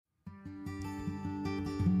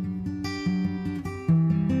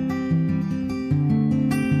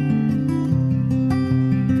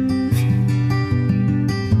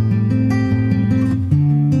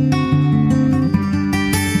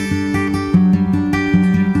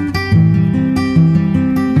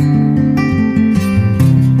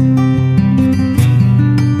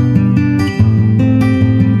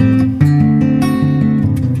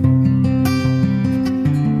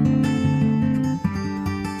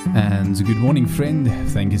And good morning, friend.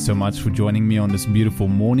 Thank you so much for joining me on this beautiful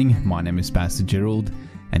morning. My name is Pastor Gerald,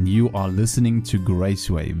 and you are listening to Grace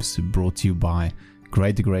Waves, brought to you by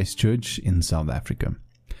Greater Grace Church in South Africa.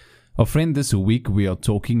 Our friend, this week we are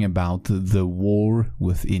talking about the war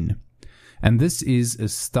within. And this is a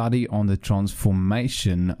study on the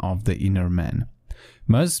transformation of the inner man.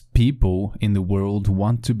 Most people in the world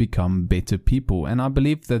want to become better people, and I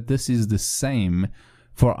believe that this is the same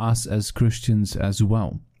for us as Christians as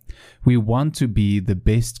well. We want to be the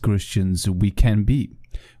best Christians we can be.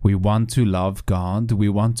 We want to love God, we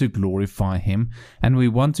want to glorify Him, and we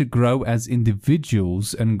want to grow as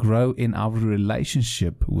individuals and grow in our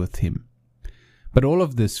relationship with Him. But all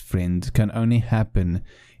of this, friend, can only happen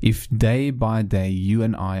if day by day you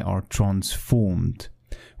and I are transformed.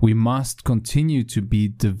 We must continue to be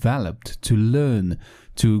developed, to learn,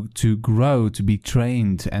 to grow, to be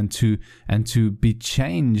trained, and to be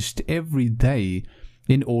changed every day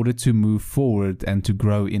in order to move forward and to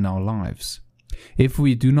grow in our lives. If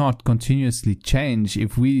we do not continuously change,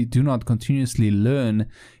 if we do not continuously learn,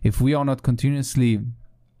 if we are not continuously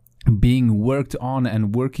being worked on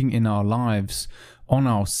and working in our lives on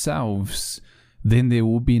ourselves, then there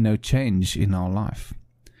will be no change in our life.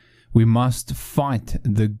 We must fight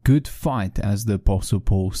the good fight, as the Apostle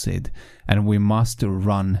Paul said, and we must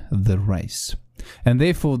run the race. And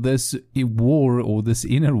therefore this war, or this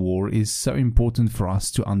inner war, is so important for us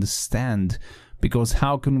to understand, because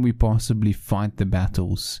how can we possibly fight the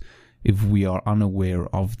battles if we are unaware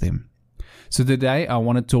of them? So today I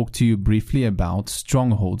want to talk to you briefly about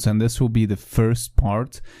strongholds, and this will be the first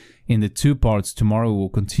part. In the two parts tomorrow we'll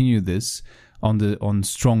continue this on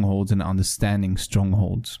strongholds and understanding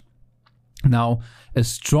strongholds. Now, a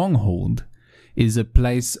stronghold is a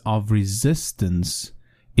place of resistance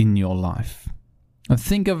in your life. Now,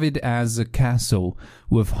 think of it as a castle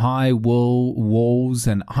with high walls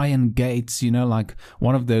and iron gates, like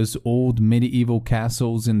one of those old medieval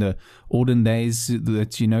castles in the olden days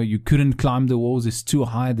that, you couldn't climb the walls, it's too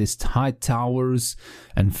high, there's high towers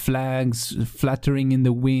and flags fluttering in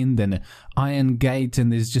the wind and an iron gate,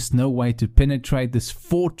 and there's just no way to penetrate this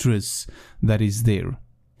fortress that is there.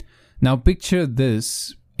 Now picture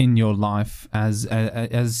this in your life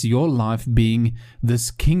as your life being this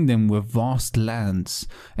kingdom with vast lands,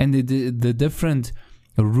 and the different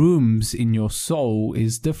rooms in your soul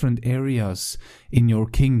is different areas in your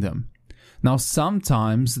kingdom. Now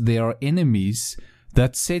sometimes there are enemies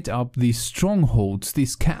that set up these strongholds,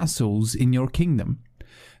 these castles in your kingdom.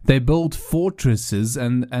 They build fortresses,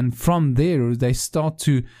 and from there they start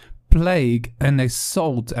to plague and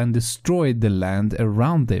assault and destroy the land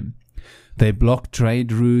around them. They block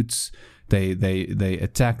trade routes, they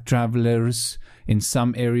attack travelers. In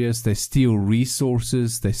some areas they steal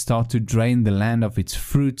resources, they start to drain the land of its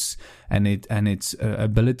fruits and its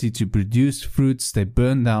ability to produce fruits. They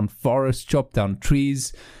burn down forests, chop down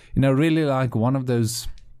trees. Really like one of those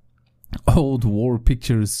old war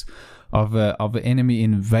pictures of an enemy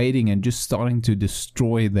invading and just starting to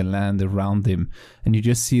destroy the land around them. And you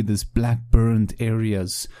just see this black burned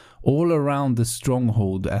areas all around the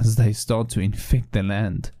stronghold as they start to infect the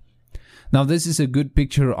land. Now this is a good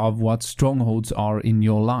picture of what strongholds are in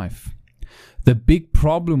your life. The big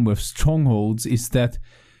problem with strongholds is that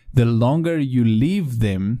the longer you leave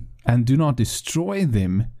them and do not destroy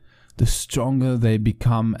them, the stronger they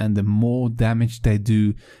become and the more damage they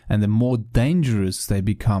do and the more dangerous they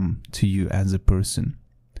become to you as a person.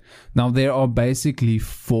 Now there are basically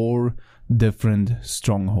 4 different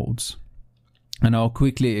strongholds. And I'll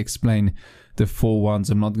quickly explain the 4 ones.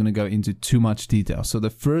 I'm not going to go into too much detail. So the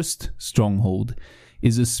first stronghold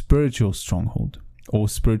is a spiritual stronghold or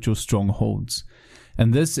spiritual strongholds.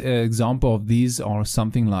 And this example of these are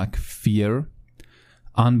something like fear,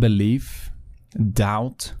 unbelief,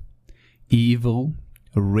 doubt, evil,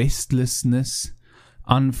 restlessness,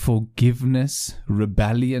 unforgiveness,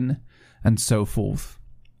 rebellion, and so forth.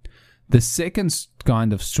 The second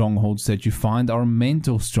kind of strongholds that you find are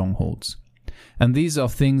mental strongholds. And these are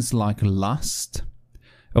things like lust,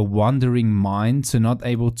 a wandering mind, so not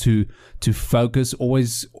able to focus,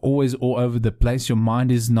 always all over the place. Your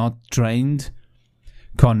mind is not trained.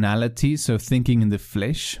 Carnality, so thinking in the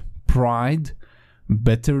flesh. Pride,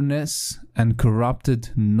 bitterness, and corrupted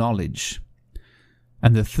knowledge.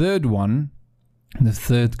 And the third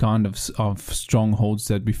kind of strongholds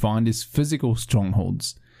that we find is physical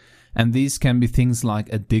strongholds. And these can be things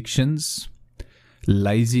like addictions,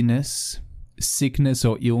 laziness, sickness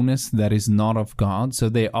or illness that is not of God. So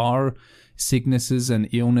there are sicknesses and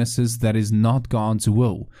illnesses that is not God's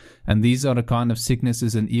will. And these are the kind of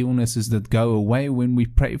sicknesses and illnesses that go away when we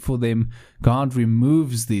pray for them. God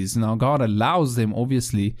removes these. Now, God allows them,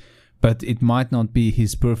 obviously, but it might not be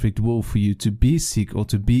His perfect will for you to be sick or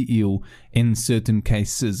to be ill in certain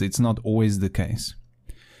cases. It's not always the case.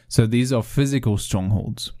 So these are physical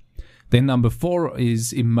strongholds. Then number 4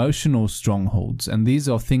 is emotional strongholds. And these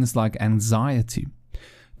are things like anxiety,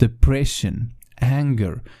 depression,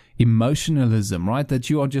 anger, emotionalism, right? That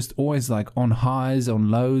you are just always like on highs,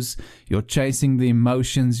 on lows. You're chasing the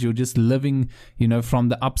emotions. You're just living, from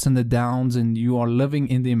the ups and the downs, and you are living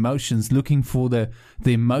in the emotions, looking for the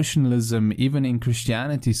emotionalism. Even in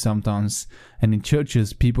Christianity sometimes, and in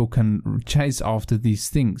churches, people can chase after these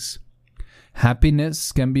things.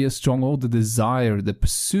 Happiness can be a stronghold. The desire, the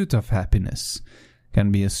pursuit of happiness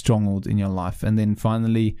can be a stronghold in your life. And then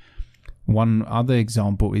finally, one other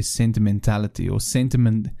example is sentimentality or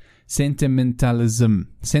sentimentalism.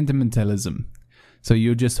 So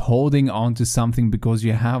you're just holding on to something because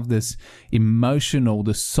you have this emotional,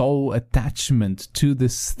 the soul attachment to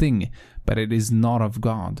this thing, but it is not of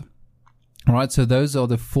God. All right, so those are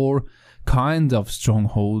the 4 kinds of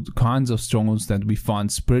strongholds that we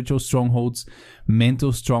find: spiritual strongholds,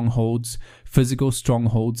 mental strongholds, physical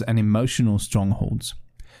strongholds, and emotional strongholds.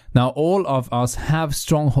 Now, all of us have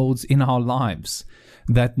strongholds in our lives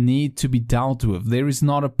that need to be dealt with. There is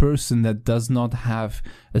not a person that does not have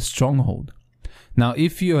a stronghold. Now,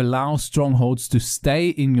 if you allow strongholds to stay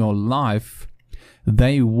in your life,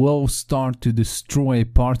 they will start to destroy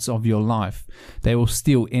parts of your life. They will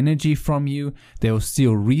steal energy from you. They will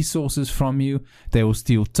steal resources from you. They will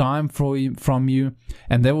steal time from you.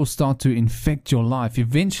 And they will start to infect your life.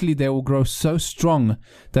 Eventually, they will grow so strong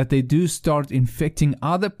that they do start infecting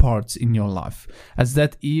other parts in your life. As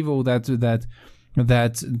that evil,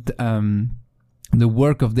 the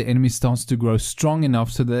work of the enemy starts to grow strong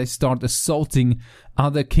enough so that they start assaulting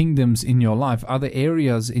other kingdoms in your life, other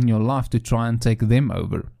areas in your life, to try and take them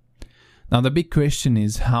over. Now, the big question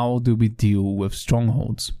is, how do we deal with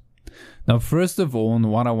strongholds? Now, first of all,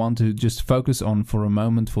 and what I want to just focus on for a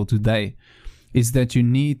moment for today, is that you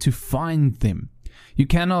need to find them. You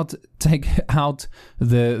cannot take out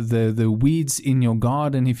the weeds in your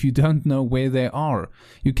garden if you don't know where they are.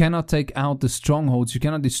 You cannot take out the strongholds. You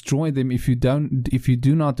cannot destroy them if you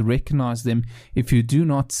do not recognize them, if you do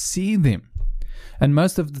not see them. And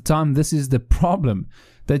most of the time, this is the problem,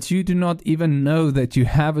 that you do not even know that you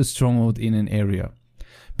have a stronghold in an area.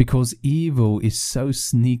 Because evil is so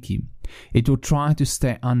sneaky. It will try to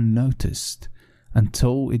stay unnoticed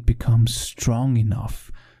until it becomes strong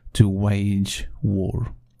enough to wage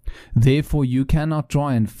war. Therefore, you cannot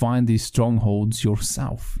try and find these strongholds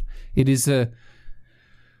yourself. It is a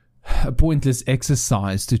pointless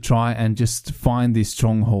exercise to try and just find these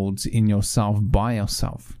strongholds in yourself by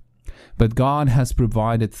yourself. But God has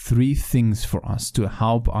provided 3 things for us to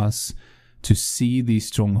help us to see these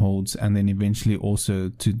strongholds and then eventually also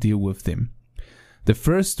to deal with them. The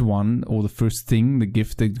first one, or the first thing, the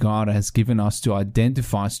gift that God has given us to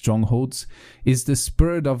identify strongholds, is the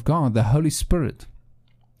Spirit of God, the Holy Spirit.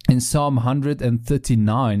 In Psalm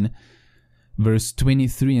 139, verse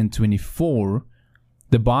 23 and 24,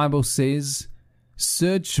 the Bible says,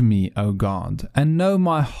 "Search me, O God, and know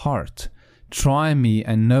my heart. Try me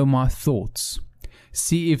and know my thoughts.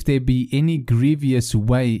 See if there be any grievous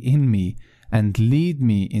way in me, and lead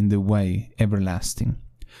me in the way everlasting."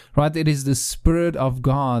 Right, it is the Spirit of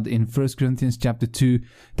God in 1 Corinthians chapter 2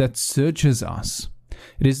 that searches us.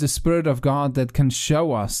 It is the Spirit of God that can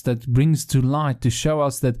show us, that brings to light, to show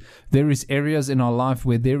us that there is areas in our life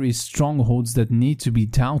where there is strongholds that need to be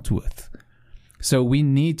dealt with. So we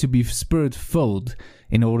need to be Spirit-filled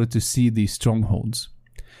in order to see these strongholds.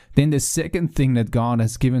 Then the second thing that God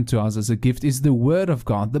has given to us as a gift is the Word of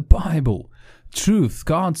God, the Bible. Truth,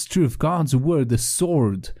 God's Word, the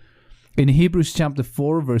sword. In Hebrews chapter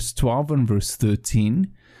 4, verse 12 and verse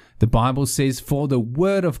 13, the Bible says, "For the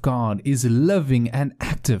Word of God is living and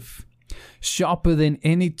active, sharper than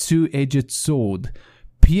any two-edged sword,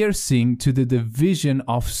 piercing to the division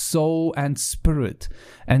of soul and spirit,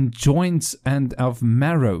 and joints and of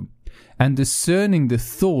marrow, and discerning the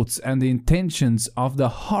thoughts and the intentions of the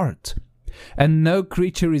heart. And no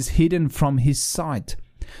creature is hidden from His sight,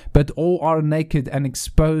 but all are naked and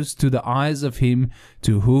exposed to the eyes of Him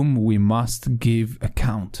to whom we must give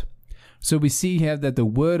account." So we see here that the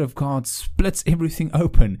Word of God splits everything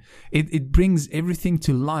open. It brings everything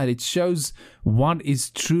to light. It shows what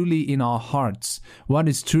is truly in our hearts, what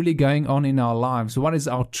is truly going on in our lives, what is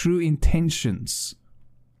our true intentions.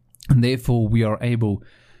 And therefore we are able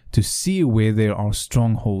to see where there are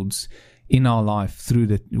strongholds in our life through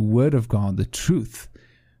the Word of God, the truth.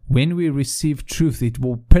 When we receive truth, it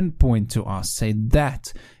will pinpoint to us, say,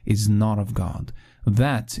 that is not of God.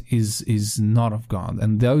 That is not of God.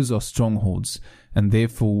 And those are strongholds. And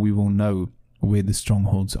therefore we will know where the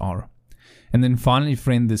strongholds are. And then finally,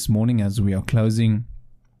 friend, this morning as we are closing,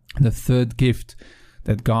 the third gift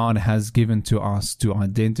that God has given to us to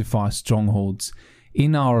identify strongholds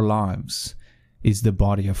in our lives is the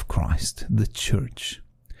body of Christ, the church.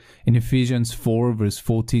 In Ephesians 4 verse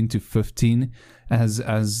 14 to 15,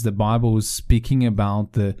 as the Bible is speaking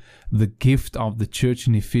about the gift of the church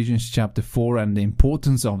in Ephesians chapter 4 and the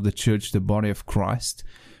importance of the church, the body of Christ,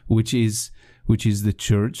 which is the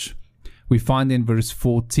church, we find in verse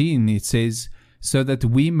 14 it says, so that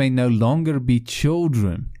we may no longer be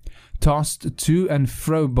children, tossed to and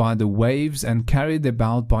fro by the waves and carried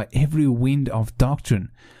about by every wind of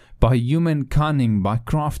doctrine, by human cunning, by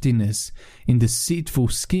craftiness in deceitful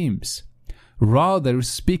schemes. Rather,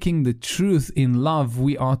 speaking the truth in love,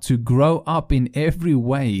 we are to grow up in every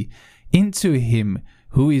way into Him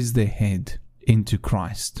who is the head, into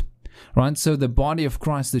Christ. Right? So the body of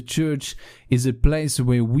Christ, the church, is a place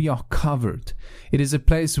where we are covered. It is a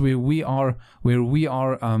place where we are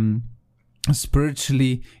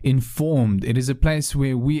spiritually informed. It is a place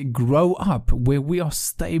where we grow up, where we are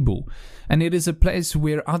stable. And it is a place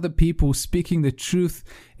where other people speaking the truth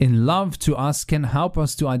in love to us can help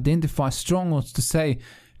us to identify strongholds, to say,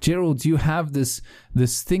 Gerald, you have this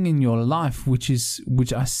thing in your life which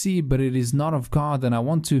I see, but it is not of God, and I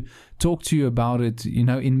want to talk to you about it,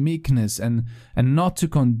 in meekness, and not to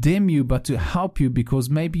condemn you, but to help you, because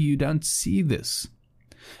maybe you don't see this.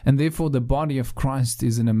 And therefore the body of Christ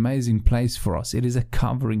is an amazing place for us. It is a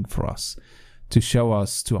covering for us to show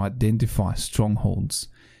us to identify strongholds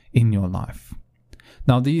in your life.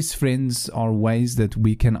 Now these, friends, are ways that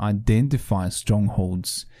we can identify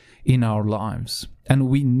strongholds in our lives. And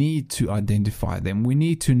we need to identify them. We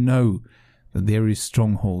need to know that there is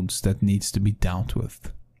strongholds that needs to be dealt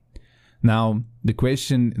with. Now,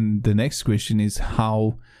 the next question is,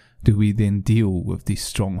 how do we then deal with these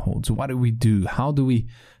strongholds? What do we do? How do we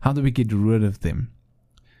get rid of them?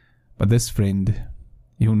 But this, friend,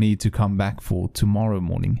 you'll need to come back for tomorrow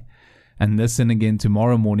morning and listen again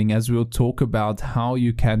tomorrow morning as we'll talk about how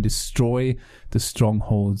you can destroy the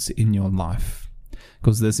strongholds in your life.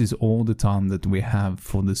 Because this is all the time that we have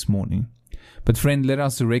for this morning. But friend, let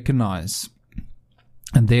us recognize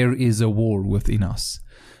that there is a war within us.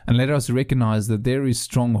 And let us recognize that there is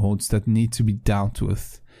strongholds that need to be dealt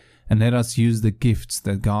with. And let us use the gifts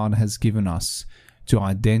that God has given us to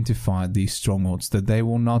identify these strongholds, that they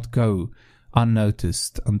will not go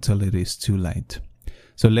unnoticed until it is too late.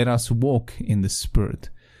 So let us walk in the Spirit.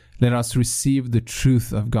 Let us receive the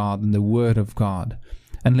truth of God and the Word of God.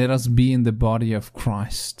 And let us be in the body of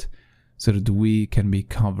Christ so that we can be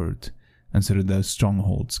covered and so that those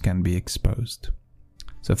strongholds can be exposed.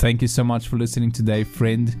 So thank you so much for listening today,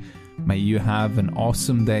 friend. May you have an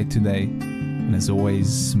awesome day today. And as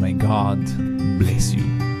always, may God bless you.